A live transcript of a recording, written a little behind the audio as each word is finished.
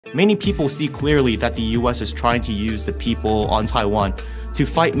Many people see clearly that the US is trying to use the people on Taiwan to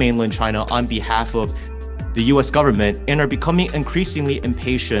fight mainland China on behalf of the US government and are becoming increasingly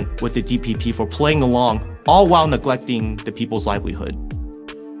impatient with the DPP for playing along, all while neglecting the people's livelihood.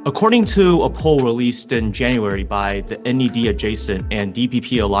 According to a poll released in January by the NED adjacent and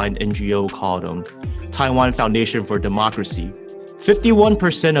DPP-aligned NGO called Taiwan Foundation for Democracy,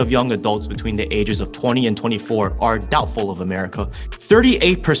 51% of young adults between the ages of 20 and 24 are doubtful of America.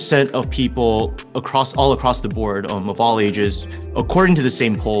 38% of people all across the board of all ages, according to the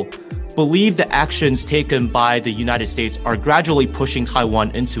same poll, believe the actions taken by the United States are gradually pushing Taiwan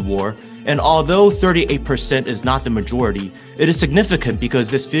into war. And although 38% is not the majority, it is significant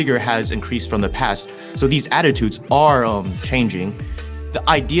because this figure has increased from the past. So these attitudes are changing. The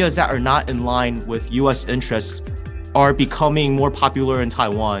ideas that are not in line with US interests are becoming more popular in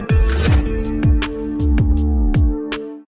Taiwan.